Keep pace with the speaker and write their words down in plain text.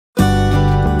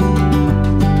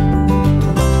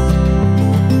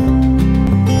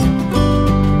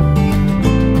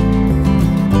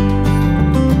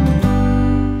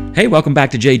Hey, welcome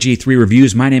back to JG3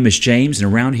 Reviews. My name is James,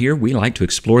 and around here we like to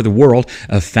explore the world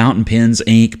of fountain pens,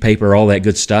 ink, paper, all that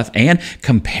good stuff, and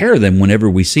compare them whenever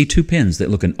we see two pens that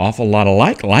look an awful lot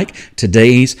alike, like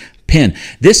today's pen.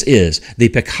 This is the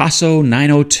Picasso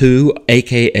 902,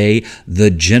 aka the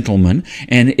Gentleman,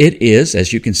 and it is,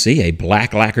 as you can see, a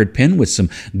black lacquered pen with some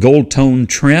gold tone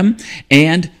trim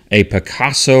and a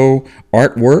Picasso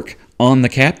artwork on the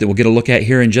cap that we'll get a look at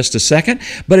here in just a second,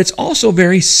 but it's also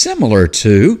very similar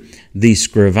to the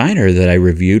Scriveiner that I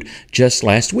reviewed just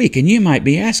last week. And you might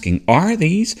be asking, are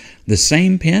these the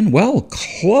same pen? Well,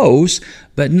 close,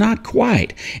 but not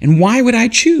quite. And why would I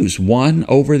choose one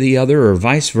over the other or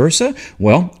vice versa?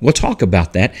 Well, we'll talk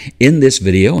about that in this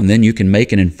video, and then you can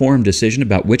make an informed decision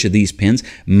about which of these pens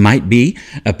might be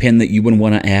a pen that you would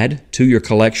want to add to your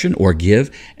collection or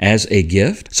give as a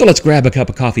gift. So let's grab a cup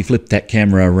of coffee, flip that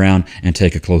camera around, and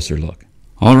take a closer look.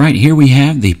 All right, here we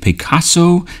have the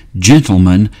Picasso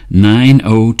Gentleman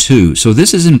 902. So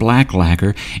this is in black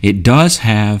lacquer. It does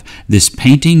have this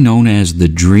painting known as The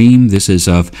Dream. This is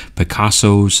of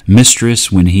Picasso's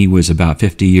mistress when he was about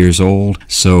 50 years old.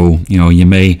 So, you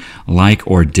may like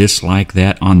or dislike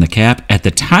that on the cap. At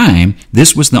the time,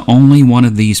 this was the only one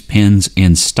of these pens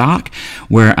in stock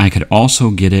where I could also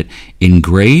get it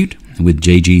engraved with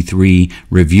JG3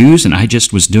 Reviews, and I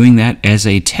just was doing that as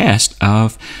a test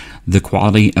of the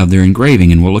quality of their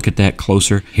engraving, and we'll look at that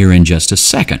closer here in just a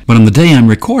second. But on the day I'm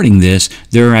recording this,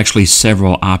 there are actually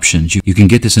several options. You can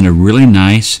get this in a really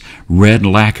nice red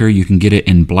lacquer. You can get it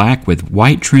in black with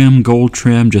white trim, gold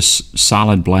trim, just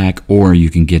solid black, or you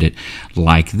can get it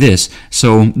like this.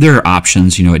 So there are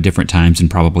options, at different times and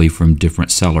probably from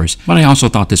different sellers. But I also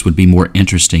thought this would be more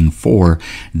interesting for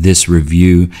this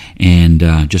review and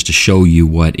just to show you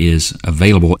what is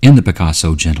available in the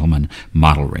Picasso Gentleman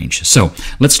model range. So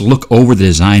let's look over the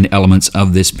design elements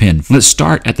of this pen. Let's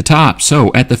start at the top.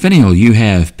 So at the finial, you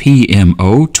have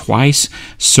PMO twice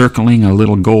circling a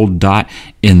little gold dot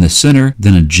in the center,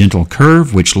 then a gentle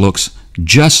curve which looks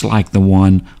just like the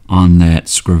one on that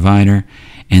Scriveiner,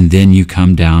 and then you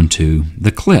come down to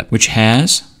the clip, which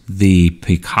has the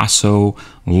Picasso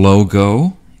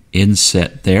logo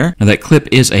inset there. Now that clip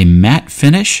is a matte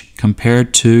finish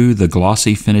compared to the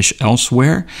glossy finish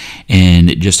elsewhere, and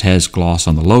it just has gloss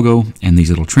on the logo and these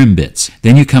little trim bits.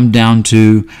 Then you come down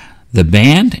to the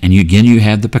band, and again you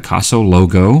have the Picasso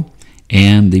logo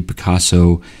and the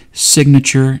Picasso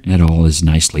signature. It all is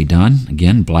nicely done.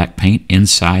 Again, black paint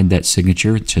inside that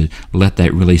signature to let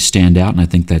that really stand out, and I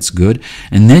think that's good.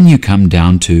 And then you come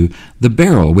down to the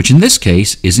barrel, which in this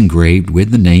case is engraved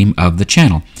with the name of the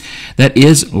channel. That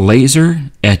is laser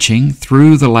etching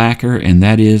through the lacquer, and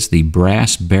that is the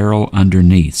brass barrel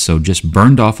underneath. So just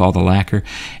burned off all the lacquer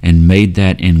and made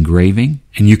that engraving.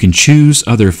 And you can choose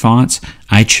other fonts.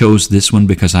 I chose this one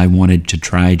because I wanted to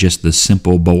try just the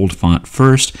simple bold font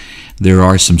first. There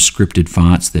are some scripted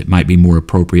fonts that might be more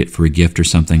appropriate for a gift or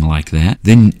something like that.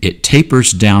 Then it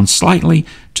tapers down slightly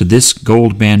to this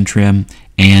gold band trim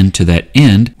and to that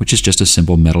end, which is just a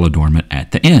simple metal adornment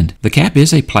at the end. The cap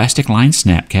is a plastic lined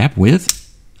snap cap with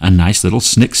a nice little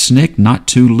snick, not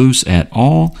too loose at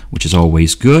all, which is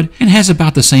always good, and has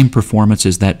about the same performance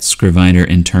as that Scriveiner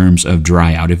in terms of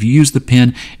dry out. If you use the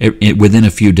pen within a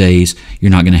few days,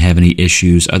 you're not going to have any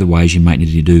issues. Otherwise, you might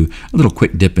need to do a little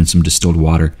quick dip in some distilled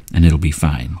water, and it'll be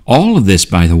fine. All of this,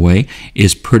 by the way,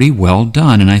 is pretty well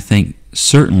done, and I think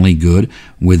certainly good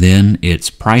within its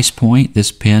price point.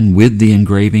 This pen with the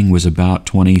engraving was about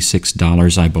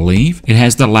 $26, I believe. It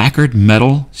has the lacquered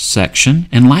metal section,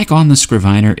 and like on the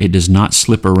Scriveiner, it does not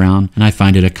slip around, and I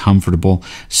find it a comfortable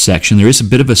section. There is a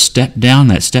bit of a step down.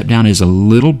 That step down is a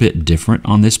little bit different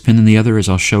on this pen than the other, as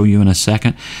I'll show you in a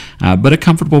second, but a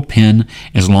comfortable pen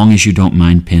as long as you don't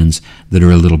mind pens that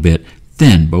are a little bit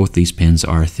thin. Both these pens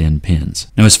are thin pens.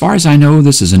 Now, as far as I know,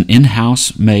 this is an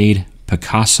in-house made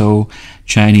Picasso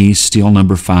Chinese steel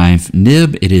number 5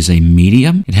 nib. It is a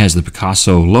medium. It has the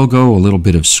Picasso logo, a little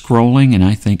bit of scrolling, and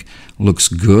I think looks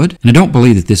good. And I don't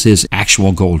believe that this is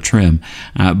actual gold trim,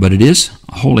 but it is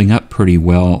holding up pretty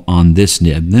well on this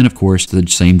nib. Then, of course, the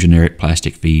same generic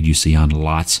plastic feed you see on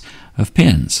lots of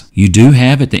pens. You do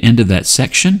have at the end of that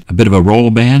section a bit of a roll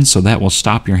band, so that will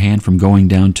stop your hand from going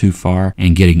down too far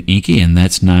and getting inky, and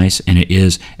that's nice, and it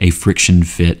is a friction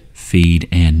fit feed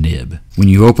and nib. When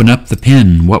you open up the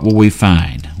pen, what will we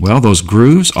find? Well, those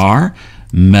grooves are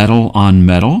metal on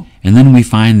metal, and then we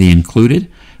find the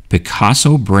included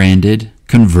Picasso branded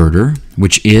converter,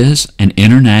 which is an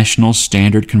international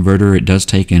standard converter. It does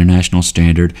take international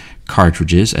standard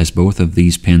cartridges, as both of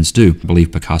these pens do. I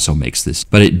believe Picasso makes this.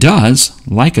 But it does,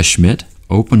 like a Schmidt,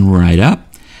 open right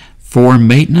up, for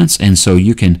maintenance, and so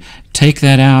you can take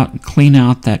that out, clean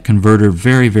out that converter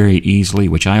very, very easily,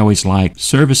 which I always like.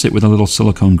 Service it with a little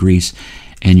silicone grease,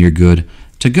 and you're good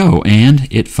to go, and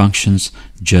it functions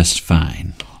just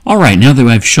fine. All right, now that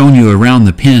I've shown you around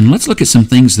the pen, let's look at some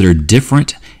things that are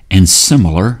different and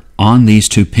similar on these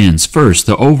two pens. First,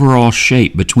 the overall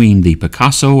shape between the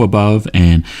Picasso above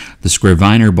and the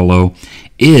Scriveiner below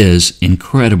is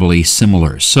incredibly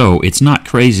similar. So it's not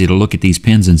crazy to look at these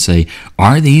pens and say,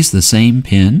 are these the same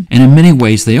pen? And in many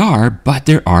ways they are, but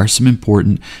there are some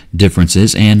important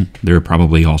differences, and there are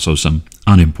probably also some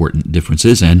unimportant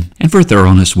differences, and for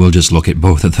thoroughness we'll just look at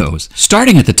both of those.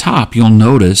 Starting at the top, you'll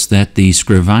notice that the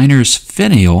Scriviner's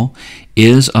finial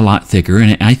is a lot thicker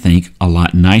and I think a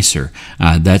lot nicer.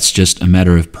 That's just a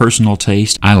matter of personal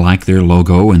taste. I like their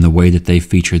logo and the way that they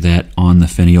feature that on the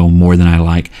finial more than I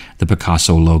like the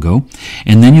Picasso logo.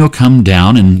 And then you'll come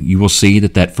down and you will see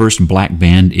that that first black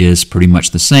band is pretty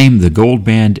much the same. The gold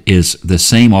band is the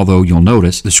same, although you'll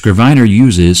notice the Scriveiner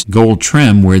uses gold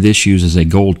trim where this uses a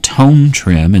gold tone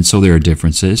trim, and so there are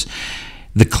differences.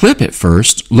 The clip at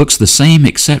first looks the same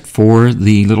except for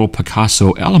the little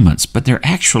Picasso elements, but they're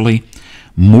actually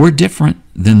more different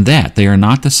than that. They are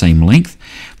not the same length.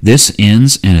 This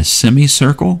ends in a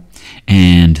semicircle,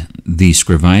 and the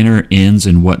Scriveiner ends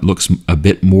in what looks a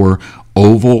bit more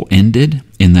oval-ended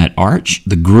in that arch.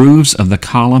 The grooves of the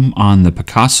column on the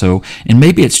Picasso, and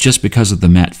maybe it's just because of the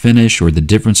matte finish or the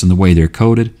difference in the way they're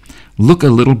coated, look a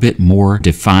little bit more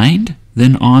defined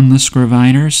than on the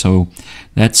Scriveiner. So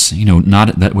that's,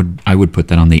 not that I would put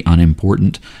that on the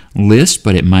unimportant list,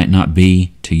 but it might not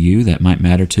be to you. That might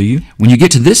matter to you. When you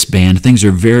get to this band, things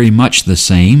are very much the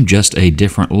same, just a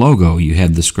different logo. You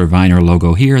have the Scriveiner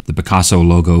logo here, the Picasso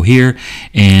logo here,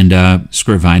 and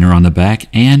Scriveiner on the back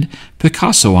and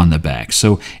Picasso on the back.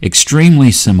 So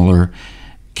extremely similar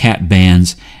cap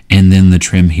bands, and then the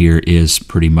trim here is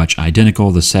pretty much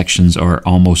identical. The sections are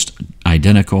almost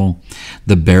identical.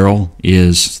 The barrel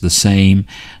is the same.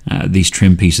 These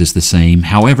trim pieces the same.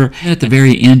 However, at the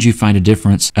very end you find a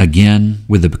difference, again,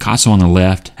 with the Picasso on the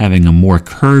left having a more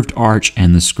curved arch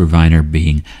and the Scriveiner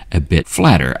being a bit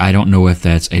flatter. I don't know if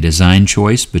that's a design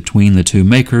choice between the two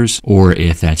makers or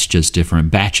if that's just different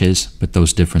batches, but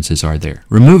those differences are there.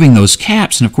 Removing those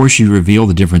caps, and of course you reveal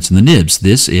the difference in the nibs.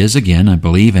 This is, again, I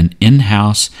believe, an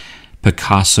in-house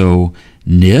Picasso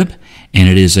nib, and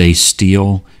it is a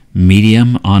steel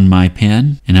medium on my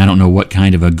pen, and I don't know what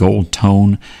kind of a gold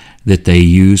tone that they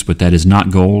use, but that is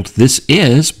not gold. This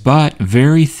is, but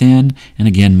very thin, and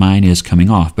again, mine is coming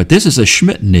off. But this is a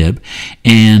Schmidt nib,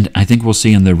 and I think we'll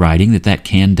see in the writing that that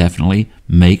can definitely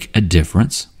make a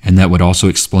difference, and that would also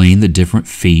explain the different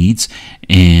feeds,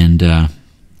 and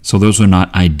so those are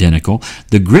not identical.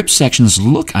 The grip sections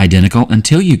look identical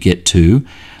until you get to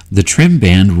the trim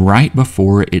band right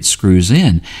before it screws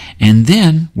in. And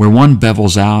then where one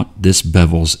bevels out, this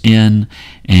bevels in,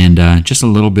 and just a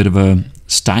little bit of a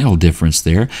style difference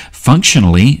there.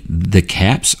 Functionally, the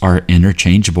caps are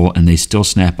interchangeable and they still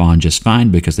snap on just fine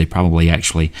because they probably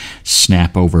actually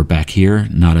snap over back here,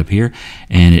 not up here,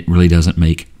 and it really doesn't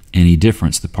make any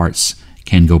difference. The parts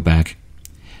can go back.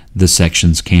 The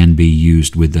sections can be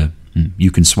used with the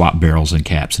you can swap barrels and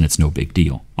caps and it's no big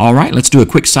deal. All right, let's do a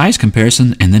quick size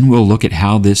comparison and then we'll look at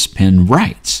how this pen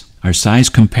writes. Our size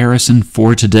comparison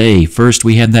for today. First,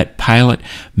 we have that Pilot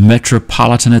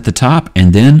Metropolitan at the top,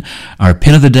 and then our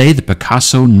pen of the day, the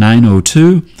Picasso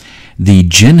 902, the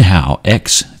Jinhao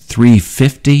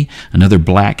X350, another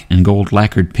black and gold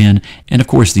lacquered pen, and of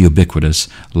course the ubiquitous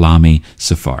Lamy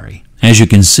Safari. As you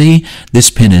can see, this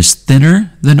pen is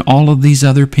thinner than all of these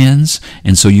other pens,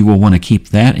 and so you will want to keep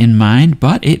that in mind,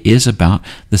 but it is about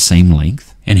the same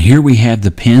length. And here we have the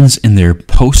pens in their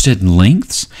posted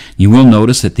lengths. You will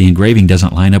notice that the engraving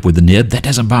doesn't line up with the nib. That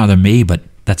doesn't bother me, but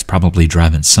that's probably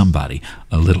driving somebody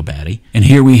a little batty. And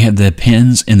here we have the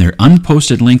pens in their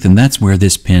unposted length, and that's where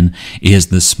this pen is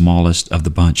the smallest of the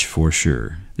bunch for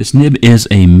sure. This nib is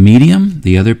a medium,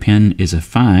 the other pen is a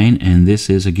fine, and this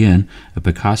is, again, a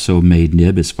Picasso-made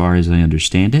nib as far as I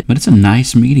understand it, but it's a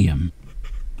nice medium.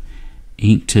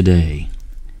 Ink today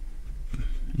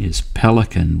is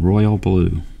Pelican Royal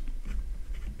Blue.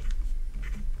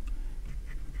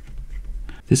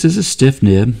 This is a stiff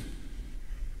nib,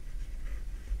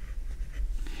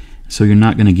 so you're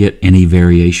not going to get any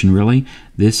variation really.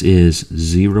 This is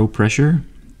zero pressure,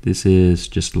 this is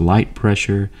just light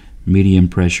pressure, medium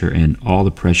pressure, and all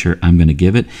the pressure I'm going to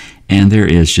give it, and there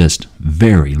is just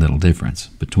very little difference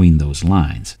between those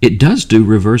lines. It does do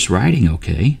reverse writing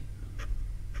okay.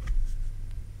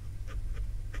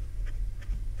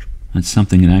 That's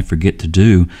something that I forget to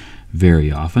do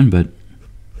very often, but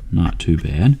not too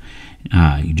bad.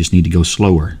 You just need to go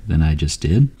slower than I just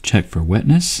did. Check for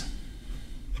wetness.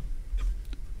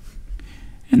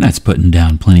 And that's putting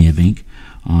down plenty of ink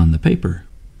on the paper.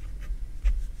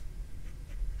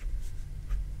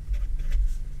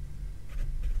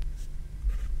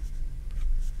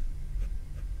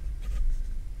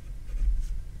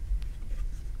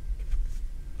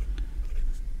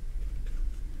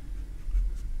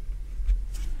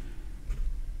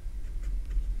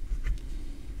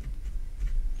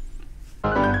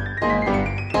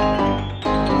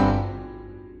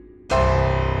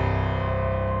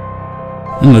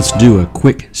 And let's do a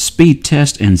quick speed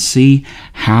test and see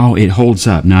how it holds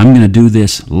up. Now I'm going to do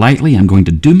this lightly. I'm going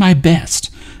to do my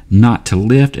best not to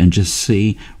lift and just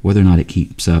see whether or not it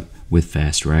keeps up with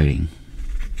fast writing.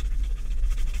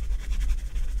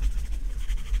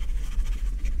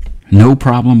 No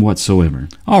problem whatsoever.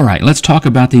 All right, let's talk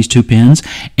about these two pens.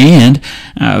 And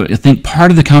I think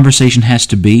part of the conversation has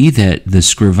to be that the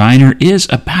Scriveiner is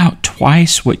about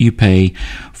twice what you pay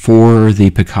for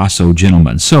the Picasso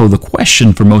Gentleman. So the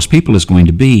question for most people is going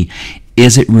to be,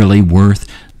 is it really worth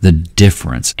the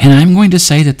difference? And I'm going to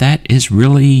say that that is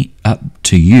really up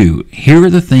to you. Here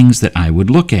are the things that I would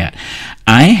look at.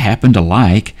 I happen to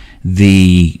like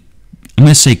the, I'm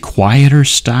going to say, quieter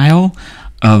style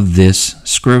of this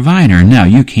Scriveiner. Now,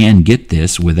 you can get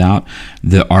this without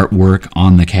the artwork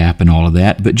on the cap and all of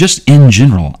that, but just in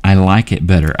general, I like it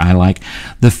better. I like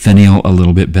the finial a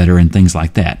little bit better and things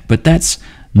like that. But that's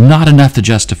not enough to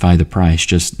justify the price,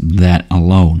 just that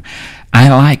alone. I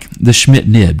like the Schmidt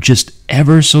nib just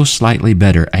ever so slightly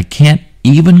better. I can't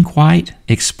even quite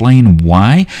explain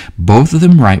why. Both of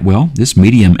them write well. This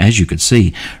medium, as you could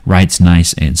see, writes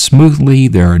nice and smoothly.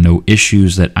 There are no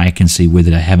issues that I can see with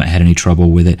it. I haven't had any trouble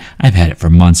with it. I've had it for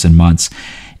months and months,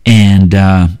 and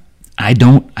I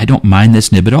don't mind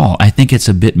this nib at all. I think it's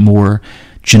a bit more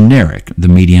generic, the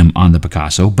medium on the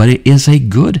Picasso, but it is a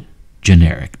good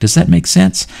generic. Does that make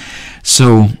sense?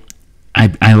 So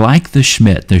I like the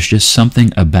Schmidt. There's just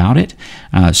something about it,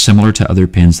 similar to other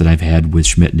pens that I've had with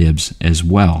Schmidt nibs as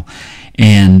well.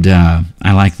 And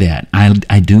I like that.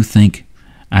 I do think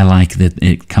I like that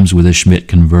it comes with a Schmidt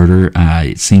converter.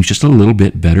 It seems just a little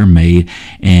bit better made,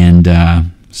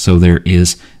 and so there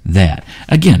is that.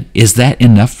 Again, is that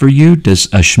enough for you? Does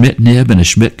a Schmidt nib and a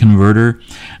Schmidt converter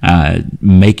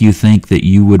make you think that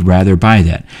you would rather buy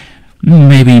that?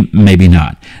 Maybe, maybe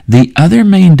not. The other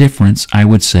main difference, I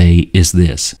would say, is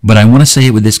this. But I want to say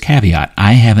it with this caveat.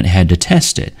 I haven't had to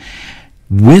test it.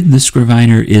 With the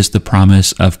Scriveiner is the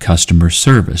promise of customer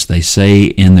service. They say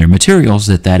in their materials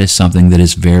that that is something that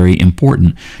is very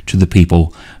important to the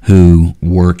people who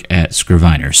work at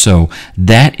Scriveiner. So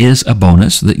that is a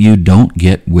bonus that you don't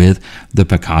get with the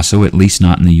Picasso, at least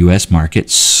not in the U.S. market.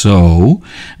 So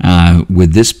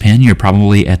with this pen, you're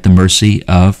probably at the mercy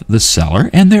of the seller.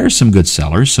 And there are some good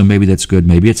sellers, so maybe that's good,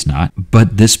 maybe it's not.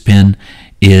 But this pen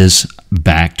is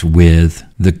backed with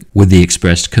the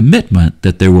expressed commitment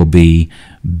that there will be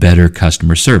better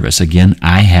customer service. Again,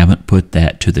 I haven't put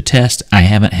that to the test. I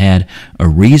haven't had a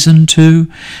reason to.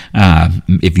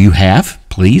 If you have,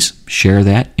 please share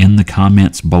that in the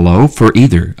comments below for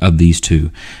either of these two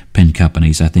pen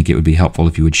companies. I think it would be helpful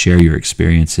if you would share your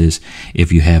experiences,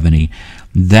 if you have any,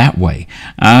 that way.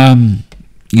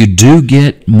 You do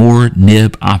get more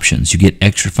nib options. You get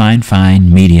extra fine,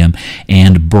 fine, medium,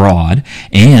 and broad,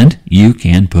 and you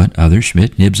can put other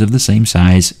Schmidt nibs of the same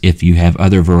size if you have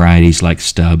other varieties like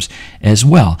stubs as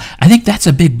well. I think that's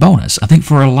a big bonus. I think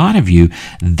for a lot of you,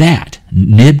 that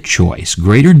nib choice,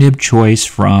 greater nib choice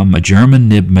from a German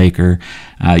nib maker,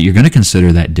 you're going to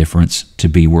consider that difference to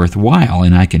be worthwhile,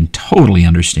 and I can totally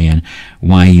understand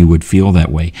why you would feel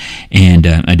that way. And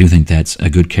I do think that's a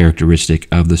good characteristic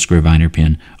of the Scriveiner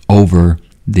pen over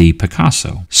the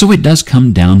Picasso. So it does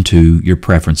come down to your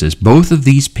preferences. Both of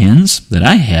these pens that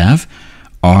I have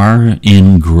are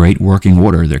in great working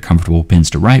order. They're comfortable pens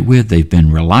to write with. They've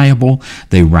been reliable.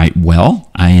 They write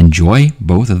well. I enjoy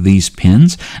both of these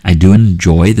pens. I do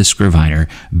enjoy the Scriveiner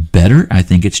better. I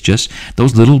think it's just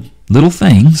those little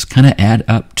things kind of add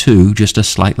up to just a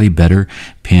slightly better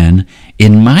pen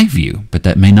in my view, but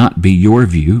that may not be your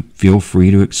view. Feel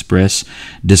free to express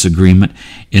disagreement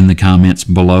in the comments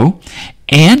below.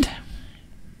 And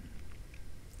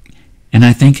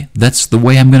I think that's the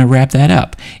way I'm going to wrap that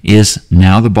up, is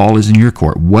now the ball is in your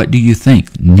court. What do you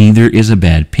think? Neither is a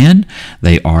bad pen.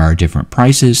 They are different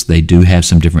prices. They do have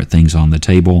some different things on the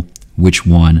table. Which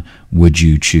one would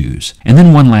you choose? And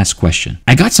then one last question.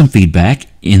 I got some feedback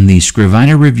in the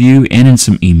Scriveiner review and in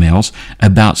some emails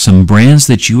about some brands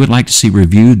that you would like to see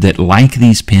reviewed that, like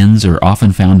these pens, are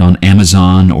often found on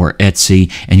Amazon or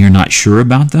Etsy and you're not sure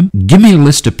about them. Give me a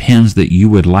list of pens that you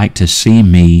would like to see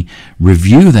me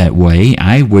review that way.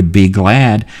 I would be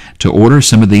glad to order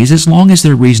some of these as long as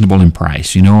they're reasonable in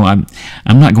price. You know,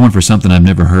 I'm not going for something I've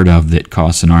never heard of that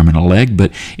costs an arm and a leg,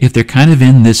 but if they're kind of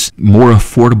in this more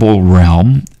affordable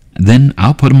realm, then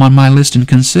I'll put them on my list and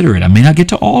consider it. I may not get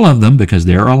to all of them because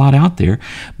there are a lot out there,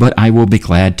 but I will be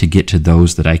glad to get to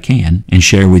those that I can and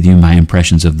share with you my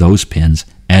impressions of those pens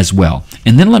as well.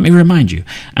 And then let me remind you,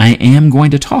 I am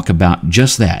going to talk about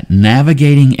just that,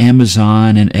 navigating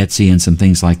Amazon and Etsy and some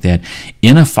things like that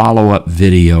in a follow-up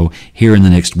video here in the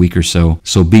next week or so.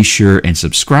 So be sure and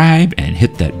subscribe and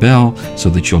hit that bell so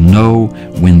that you'll know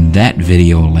when that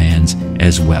video lands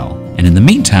as well. And in the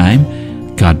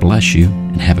meantime, God bless you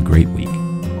and have a great week.